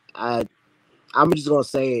 Like I'm just gonna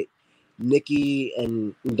say it. Nikki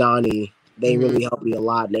and Donnie, they really helped me a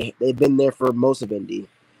lot. They've been there for most of indie.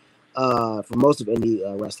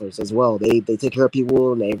 Wrestlers as well. They take care of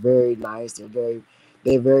people, and they're very nice.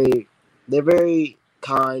 They're very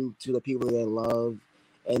kind to the people they love,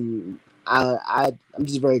 and I'm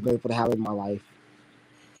just very grateful to have it in my life.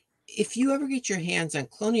 If you ever get your hands on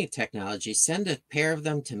cloning technology, send a pair of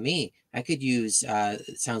them to me. I could use.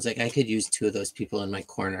 It sounds like I could use 2 of those people in my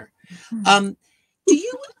corner.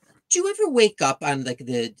 Do you ever wake up on like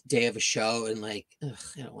the day of a show and like, ugh,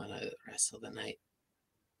 I don't want to wrestle tonight?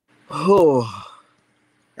 Oh,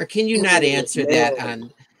 or can you not answer that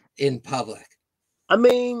in public? I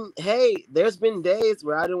mean, hey, there's been days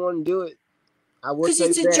where I didn't want to do it. I would say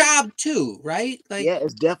it's a job too, right? Like, yeah,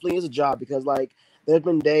 it definitely is a job because like there's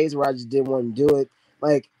been days where I just didn't want to do it.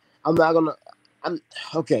 Like I'm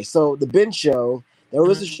okay. So the Ben show, there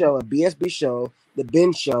was a show, a BSB show, the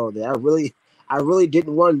Ben show that I really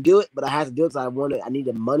didn't want to do it, but I had to do it because I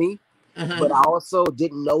needed money. But I also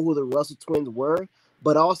didn't know who the Russell twins were.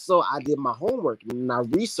 But also I did my homework and I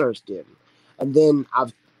researched them. And then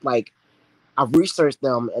I've researched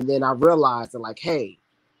them, and then I realized that like, hey,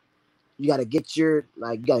 you gotta get your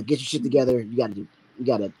shit together. You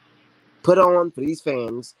gotta put on for these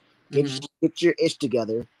fans, get your ish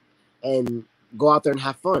together, and go out there and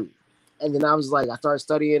have fun. And then I was like, I started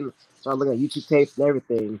studying, started looking at YouTube tapes and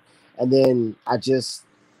everything, and then I just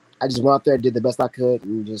went out there, did the best I could,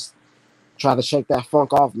 and just try to shake that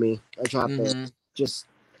funk off me, and try to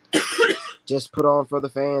just put on for the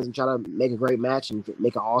fans and try to make a great match and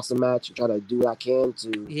make an awesome match and try to do what I can to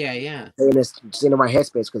stay in the right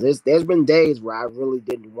headspace, because there's been days where I really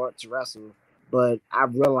didn't want to wrestle, but I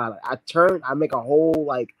realized I make a whole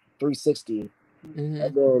like 360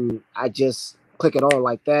 and then I just click it on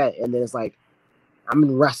like that, and then it's like I'm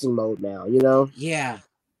in wrestling mode now, you know? Yeah.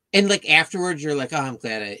 And like afterwards you're like, oh, I'm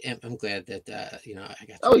glad that I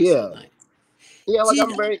got to wrestle. Yeah, like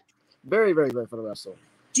I'm very, very, very grateful to wrestle.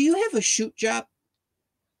 Do you have a shoot job?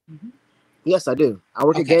 Yes, I do. I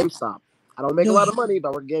work at Okay. GameStop. I don't make a lot of money, but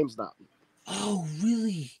I work at GameStop. Oh,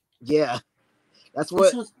 really? Yeah, that's That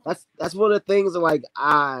what sounds- that's one of the things that, like,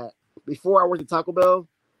 before I worked at Taco Bell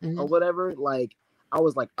or Mhm. whatever, like, I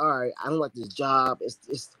was like, all right, I don't like this job.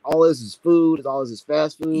 It's all this is food. It's all this is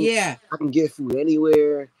fast food. Yeah. I can get food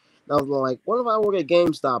anywhere. And I was like, what if I work at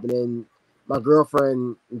GameStop? And then my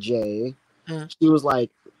girlfriend Jay, Uh, she was like,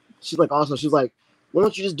 she's like, why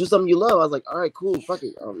don't you just do something you love? I was like, all right, cool, fuck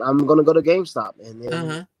it. I'm gonna go to GameStop. And then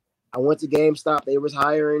uh-huh. I went to GameStop. They was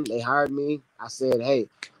hiring. They hired me. I said, hey,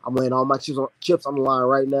 I'm laying all my chips on the line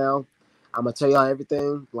right now. I'm gonna tell y'all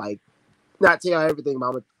everything. Like, not tell y'all everything, but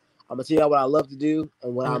I'm gonna tell y'all what I love to do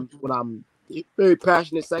and what I'm very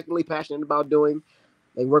passionate about doing.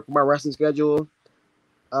 They work with my wrestling schedule.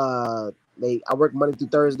 I work Monday through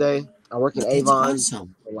Thursday. I work in That's Avon.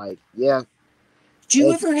 awesome. Like, yeah. Do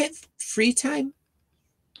you It's, ever have free time?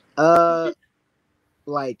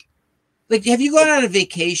 like, Like, have you gone on a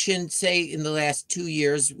vacation, say, in the last 2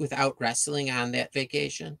 years without wrestling on that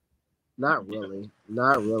vacation? not really.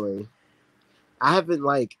 Not really. I haven't,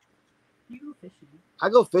 like, You go fishing. I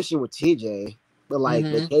go fishing with TJ, but like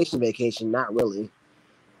vacation, not really.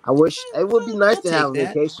 I wish it would be nice I'll to have a take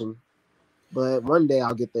that. vacation, but one day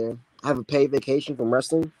I'll get there. Have a paid vacation from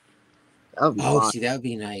wrestling. That would be Oh, fine. see, that would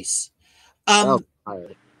be nice. That would be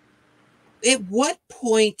fine. At what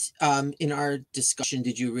point in our discussion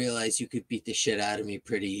did you realize you could beat the shit out of me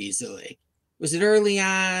pretty easily? Was it early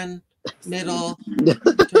on, middle,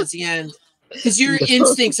 towards the end? Because your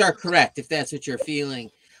instincts are correct if that's what you're feeling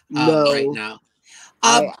right No, now.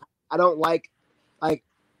 I don't like I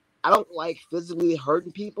don't like physically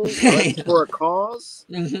hurting people unless it's for a cause.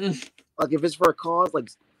 Mhm. Like if it's for a cause, like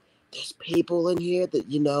there's people in here that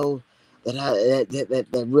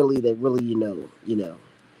that really you know.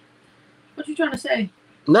 What you trying to say?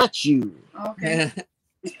 Not you. Oh, okay.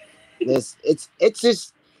 It's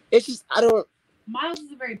just I don't. Miles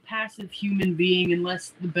is a very passive human being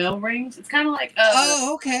unless the bell rings. It's kind of like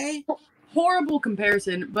Oh, okay. horrible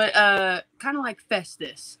comparison, but kind of like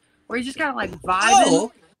Festus, where he's just kind of like vibing,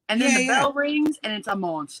 Oh, and then yeah, the bell rings and it's a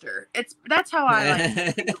monster. That's how I like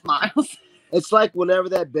to think of Miles. It's like whenever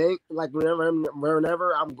that bank, like whenever I'm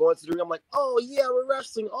going to the ring, I'm like, oh yeah, we're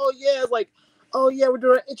wrestling. Oh yeah, it's like, oh yeah, we're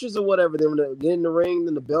doing interest or whatever. Then when they get in the ring,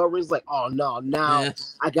 then the bell rings, like, oh no, now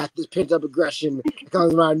I got this pent up aggression. It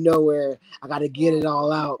comes out of nowhere. I got to get it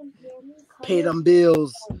all out. Pay them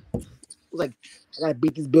bills. It's like I got to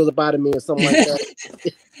beat these bills up out of me or something like that.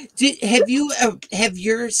 Have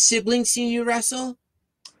your siblings seen you wrestle?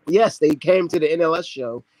 Yes, they came to the NLS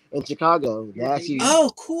show in Chicago. They actually,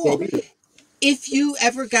 Oh, cool. debuted. If you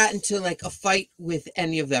ever got into like a fight with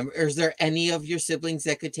any of them, or is there any of your siblings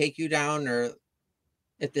that could take you down, or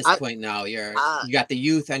at this point now you got the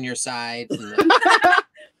youth on your side?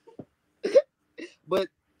 But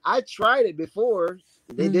I tried it before.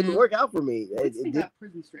 They didn't work out for me. It got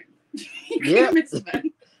prison strength. Yeah,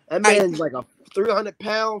 that man's like a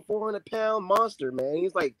 300-pound, 400-pound monster, man.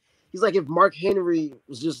 He's like if Mark Henry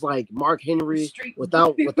was just like Mark Henry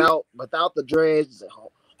without the dreads.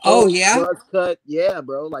 Oh yeah, buzz cut. Yeah,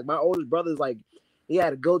 bro. Like my oldest brother's like, he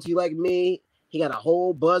had a goatee like me. He got a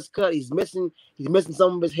whole buzz cut. He's missing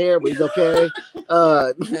some of his hair, but he's okay.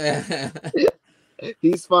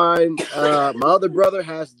 He's fine. My other brother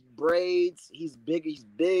has braids. He's big.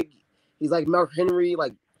 He's like Mark Henry.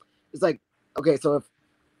 Like it's like okay. So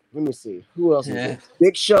let me see who else is there?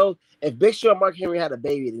 Big Show. If Big Show and Mark Henry had a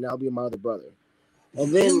baby, then that'll be my other brother.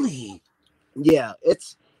 And then yeah,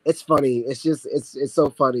 it's funny. It's just it's so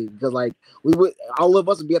funny because like all of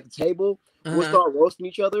us would be at the table. We'll start roasting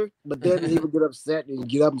each other, but then he would get upset and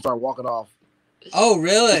get up and start walking off. Oh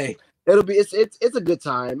really? It's a good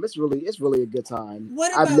time. It's really a good time.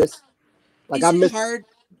 What about is it hard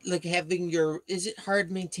like is it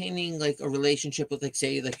hard maintaining like a relationship with like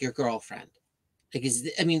say like your girlfriend? Like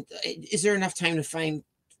is there enough time to find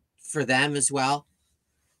for them as well?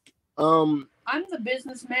 I'm the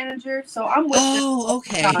business manager, so I'm with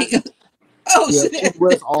okay. Oh, yeah, she's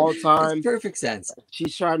with us all the time. Makes perfect sense.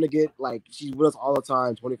 She's trying to get she's with us all the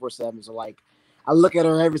time, 24/7. So like, I look at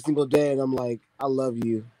her every single day, and I'm like, I love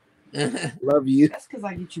you, love you. That's because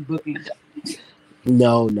I get you bookings.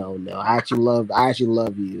 No. I actually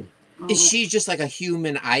love you. Is she just like a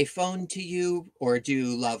human iPhone to you, or do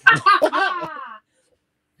you love her?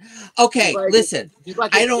 Okay, listen.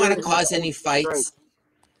 I don't want to cause any fights.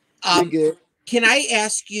 Can I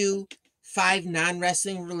ask you 5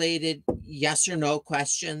 non-wrestling related yes or no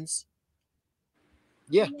questions?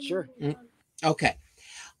 Yeah, sure. Okay.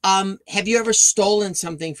 Have you ever stolen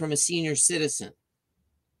something from a senior citizen?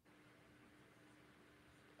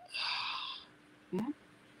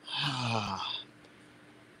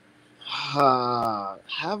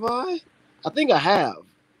 Have I? I think I have.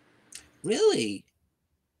 Really?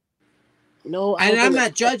 No, And I'm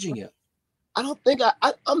not judging you. I don't think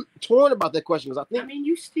I'm torn about that question because I I think mean,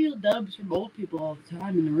 you steal dubs from old people all the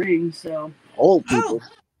time in the ring, so. old people.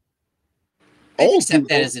 I Old accept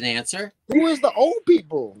that people? as an answer. Who is the old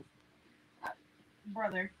people?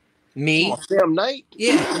 Brother. Me? Oh, Sam Knight?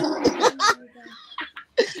 Yeah.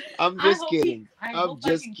 I'm just kidding. I'm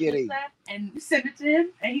just kidding. And send it to him,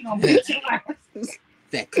 and he gonna beat your ass.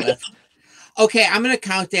 That Cliff. Okay, I'm gonna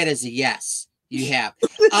count that as a yes. You have.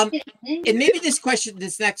 And maybe this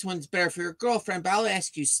next one's better for your girlfriend, but I'll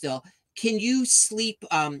ask you still. Can you sleep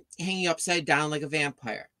hanging upside down like a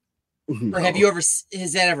vampire? No. Or has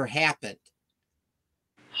that ever happened?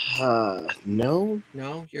 No.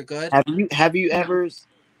 No, you're good? Have you ever?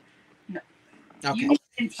 No. Okay. You need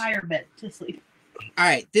an entire bed to sleep. All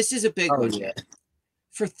right, this is a big one. Yeah.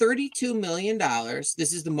 For $32 million,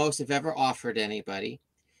 this is the most I've ever offered anybody.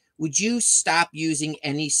 Would you stop using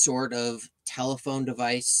any sort of telephone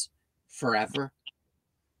device forever?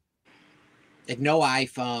 Like no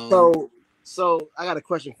iPhone. So I got a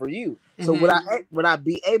question for you. So would I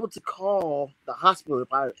be able to call the hospital if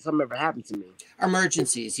something ever happened to me?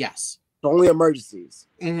 Emergencies, yes. Only emergencies.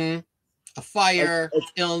 Mm-hmm. A fire,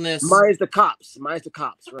 illness. Mine's the cops,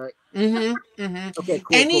 right? Mm-hmm. Mm-hmm. Okay,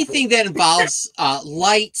 cool. Anything that involves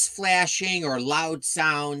lights flashing or loud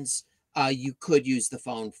sounds, you could use the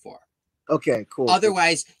phone for. Okay, cool.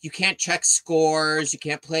 Otherwise, you can't check scores. You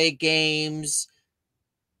can't play games.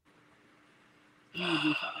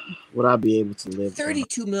 Would I be able to live?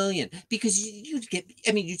 32 million, because you'd get.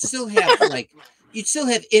 I mean, you'd still have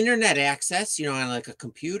internet access. On like a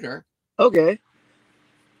computer. Okay.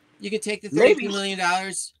 You could take the $32 million.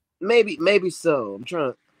 Maybe so. I'm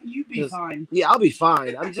trying to. You'd be fine. Yeah, I'll be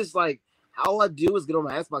fine. I'm just like, all I do is get on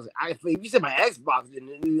my Xbox. If you said my Xbox,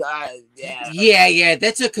 yeah,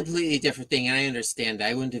 that's a completely different thing, and I understand.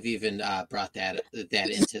 I wouldn't have even brought that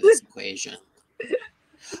into this equation.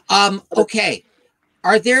 Okay.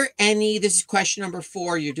 Are there any? This is question number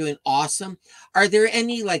 4. You're doing awesome. Are there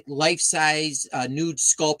any like life-size nude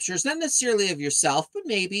sculptures, not necessarily of yourself, but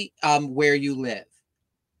maybe where you live?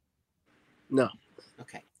 No.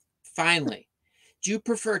 Okay. Finally, do you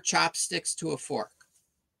prefer chopsticks to a fork?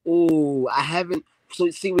 Oh, I haven't. So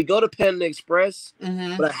see, we go to Panda Express,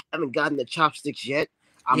 Mm-hmm. but I haven't gotten the chopsticks yet.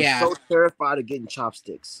 I'm so terrified of getting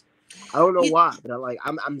chopsticks. I don't know why, but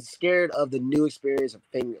I'm scared of the new experience of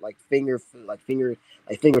finger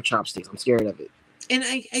chopsticks. I'm scared of it. And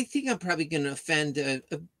I think I'm probably going to offend a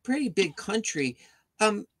pretty big country.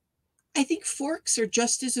 I think forks are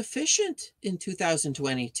just as efficient in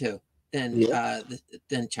 2022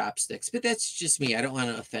 than chopsticks, but that's just me. I don't want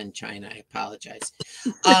to offend China. I apologize.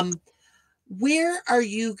 Where are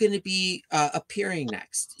you going to be appearing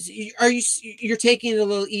next? You're taking it a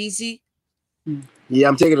little easy? Yeah,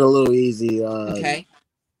 I'm taking it a little easy. Okay.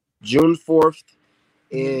 June 4th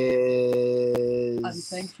is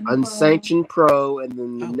Unsanctioned Pro, and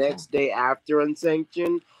then the next day after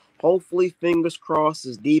Unsanctioned, hopefully, fingers crossed,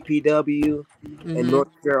 is DPW in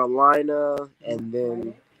North Carolina, and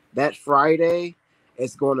then that Friday,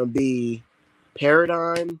 it's going to be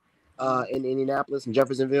Paradigm in Indianapolis and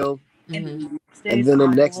Jeffersonville. And then the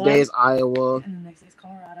next day is Iowa. And the next day is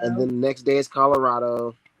Colorado. And then the next day is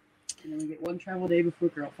Colorado. And then we get one travel day before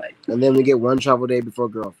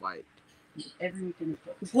Girl Fight. Every weekend.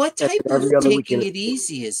 What type of taking it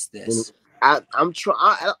easy is this? I'm trying.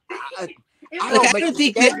 I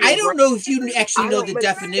don't know if you actually know the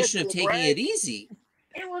definition of taking it easy.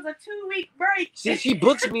 It was a 2-week break. See, she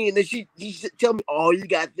books me and then she tell me, "Oh, you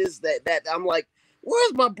got this, that." I'm like,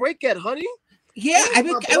 "Where's my break at, honey?" Yeah, I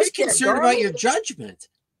was concerned about your judgment.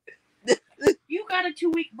 You got a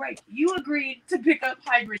 2-week break. You agreed to pick up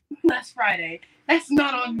Hybrid last Friday. That's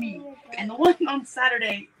not on me. And the one on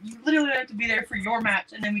Saturday, you literally have to be there for your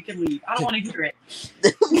match, and then we can leave. I don't want to hear it.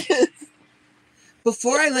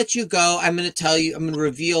 Before I let you go, I'm going to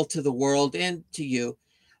reveal to the world and to you.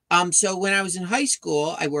 So when I was in high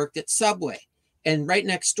school, I worked at Subway, and right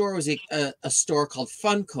next door was a store called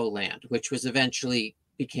Funko Land, which was eventually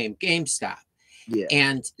became GameStop. Yeah.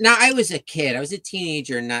 And now I was a kid. I was a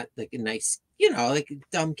teenager, not like a nice, like a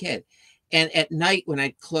dumb kid. And at night when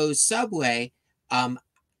I'd close Subway,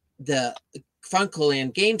 the Funko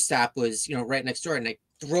Land GameStop was, right next door, and I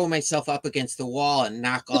throw myself up against the wall and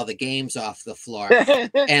knock all the games off the floor.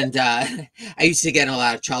 And I used to get in a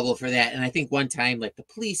lot of trouble for that. And I think one time, like the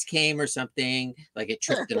police came or something, like it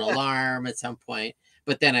tripped an alarm at some point.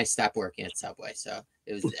 But then I stopped working at Subway, so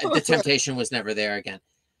the temptation was never there again.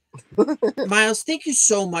 Miles, thank you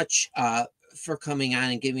so much for coming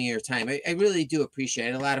on and giving me your time. I really do appreciate it.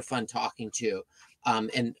 I had a lot of fun talking to you.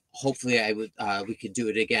 And hopefully we could do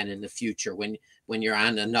it again in the future when you're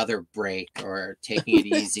on another break or taking it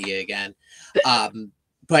easy again.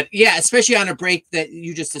 But yeah, especially on a break that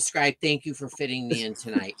you just described. Thank you for fitting me in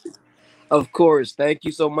tonight. Of course. Thank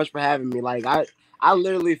you so much for having me. Like I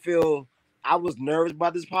literally feel I was nervous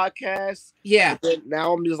about this podcast. Yeah.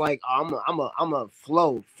 Now I'm just like I'm a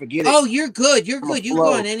flow. Forget it. Oh, you're good. You're good. You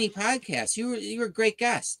flow. go on any podcast. You're a great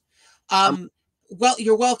guest. Well,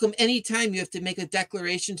 you're welcome. Anytime you have to make a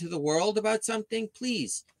declaration to the world about something,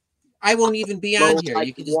 please. I won't even be on here. Like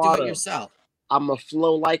you can just do it yourself. I'm a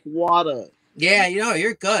flow like water. Yeah,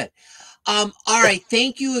 you're good. All right.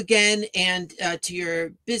 Thank you again. And to your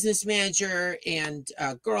business manager and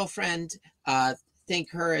girlfriend, thank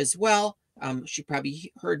her as well. She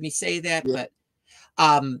probably heard me say that, but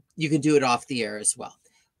you can do it off the air as well.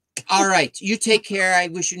 All right. You take care. I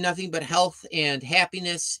wish you nothing but health and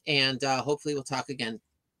happiness. And hopefully we'll talk again.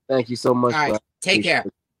 Thank you so much. All right. Bro. Take care.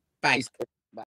 Bye.